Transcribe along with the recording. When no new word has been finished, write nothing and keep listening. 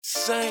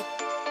same.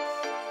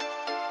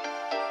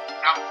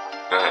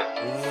 Go ahead.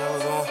 You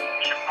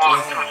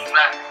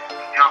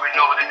already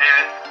know what it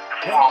is. The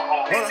fall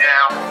hold it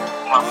down.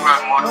 My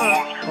grandmother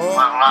moves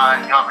my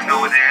line. You already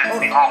know what it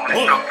is. Be home in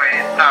the show for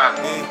his time.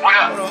 What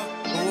up?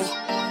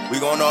 We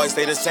gon' always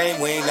stay the same.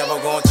 We ain't never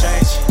gon'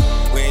 change.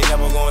 We ain't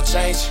never gon'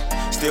 change.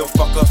 Still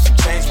fuck up some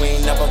change. We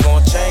ain't never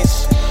gon'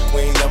 change.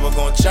 We ain't never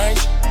gon'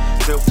 change.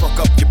 Still fuck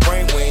up your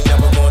brain. We ain't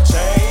never gon'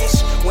 change.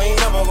 We ain't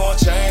never gon'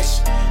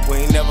 change. We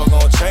ain't never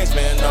gon' change,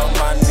 man. All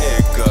my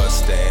niggas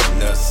staying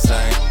the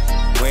same.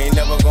 We ain't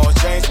never gon'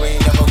 change. We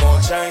ain't never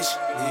gon' change.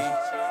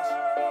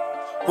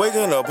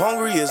 Waking up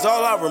hungry is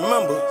all I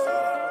remember.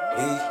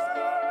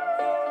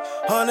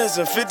 Hundreds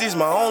and fifties,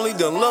 my only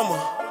dilemma.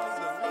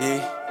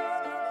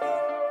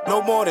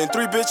 No more than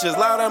 3 bitches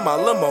loud in my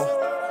limo.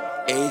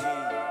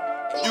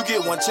 You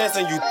get one chance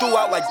and you threw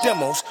out like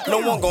demos. No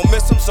one gon'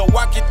 miss them, so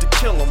I get to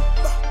kill them.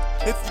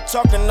 If you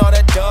talking all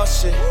that dumb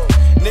shit,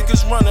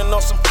 niggas running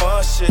on some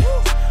fun shit.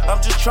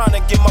 I'm just trying to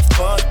get my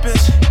funds,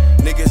 bitch.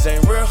 Niggas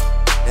ain't real,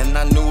 and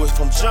I knew it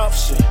from jump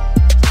shit.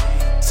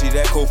 See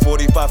that code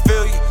 45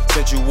 feel you,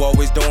 since you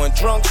always doing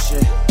drunk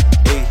shit.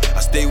 I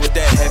stay with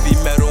that heavy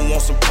metal on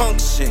some punk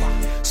shit.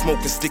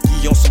 Smoking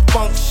sticky on some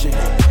funk shit.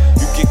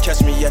 You can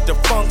catch me at the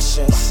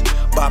functions,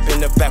 bop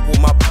in the back with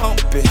my pump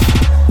bitch.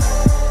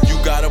 You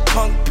got a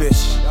punk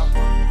bitch.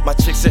 My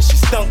chick said she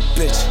stunk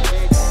bitch.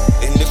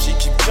 And if she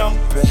keep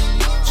jumping,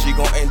 she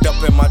gon' end up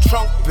in my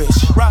trunk bitch.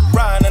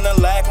 Riding in the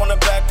lag on the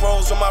back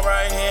roads with my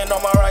right hand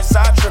on my right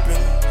side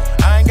tripping.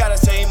 I ain't gotta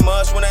say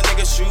much when a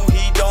nigga shoot,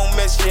 he don't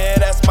miss, yeah,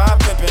 that's my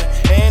pimpin'.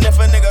 And if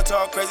a nigga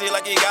talk crazy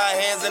like he got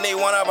hands and they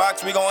wanna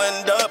box, we gon'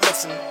 end up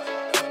mixing.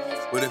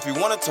 But if you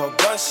wanna talk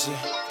gun shit,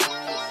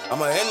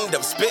 I'ma end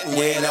up spitting.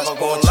 We ain't never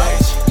gon'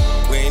 change.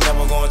 We ain't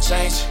never gon'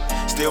 change.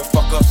 Still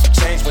fuck up some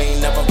change. We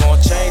ain't never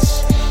gon' change.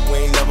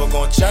 We ain't never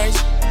gon' change.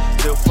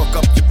 Still fuck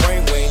up your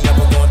brain. We ain't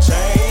never gon'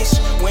 change.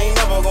 We ain't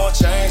never gon'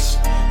 change.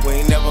 We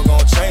ain't never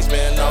gon' change,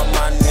 man. All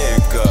my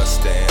niggas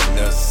staying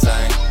the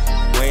same.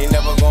 We ain't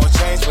never gon'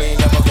 change, we ain't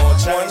never gon'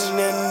 change. One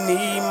and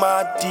need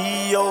my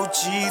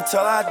D-O-G till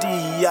I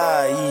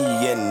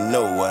D-I-E and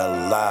no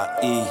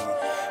L-I-E.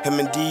 Him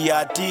and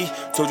D-I-D,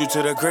 told you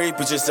to the grave,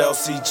 bitches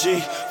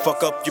LCG.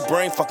 Fuck up your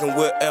brain, fucking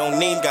with El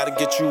Neen. Gotta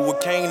get you a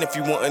cane if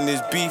you wantin'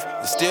 this beef.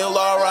 It's still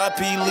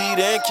R.I.P. lead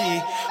and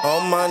key.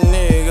 All my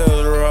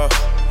niggas rough.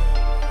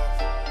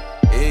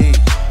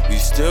 We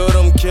still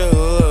them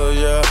killers,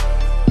 yeah.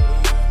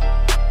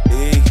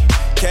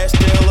 Cash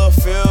dealer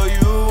fill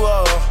you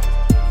up.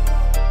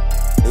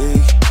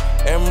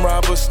 And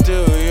robber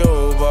still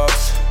your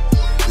box.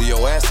 Leave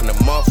your ass in the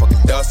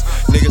motherfucking dust.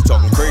 Niggas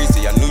talking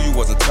crazy, I knew you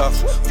wasn't tough.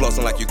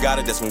 Flossing like you got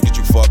it, that's when get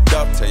you fucked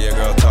up. Tell your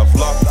girl tough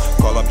luck.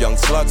 Call up young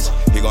sluts.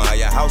 He gon' have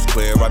your house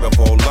clear right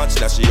before lunch.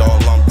 Now she all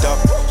lumped up.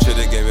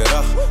 Shoulda gave it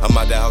up. I'm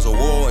out the house of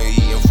war and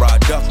eating fried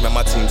duck. Man,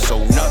 my team so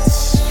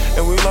nuts.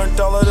 And we learned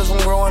all of this from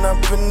growing up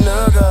in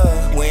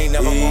nigga. We ain't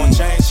never gon'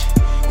 change.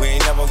 We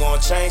ain't never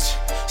gon' change.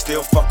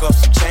 Still fuck up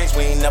some change.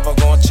 We ain't never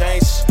gon'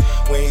 change.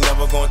 We ain't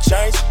never gon'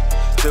 change.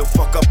 Still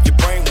fuck up your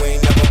brain, we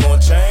ain't never gon'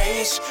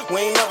 change. We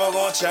ain't never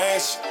gon'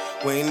 change.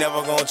 We ain't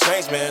never gon'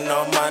 change, man.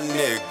 All my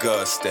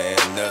niggas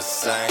staying the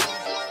same.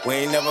 We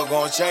ain't never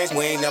gon' change,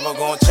 we ain't never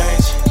gon'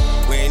 change.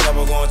 We ain't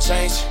never gon'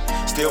 change.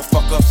 Still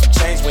fuck up some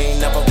change, we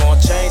ain't never gon'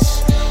 change.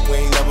 We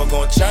ain't never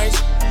gon' change.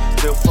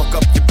 Still fuck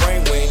up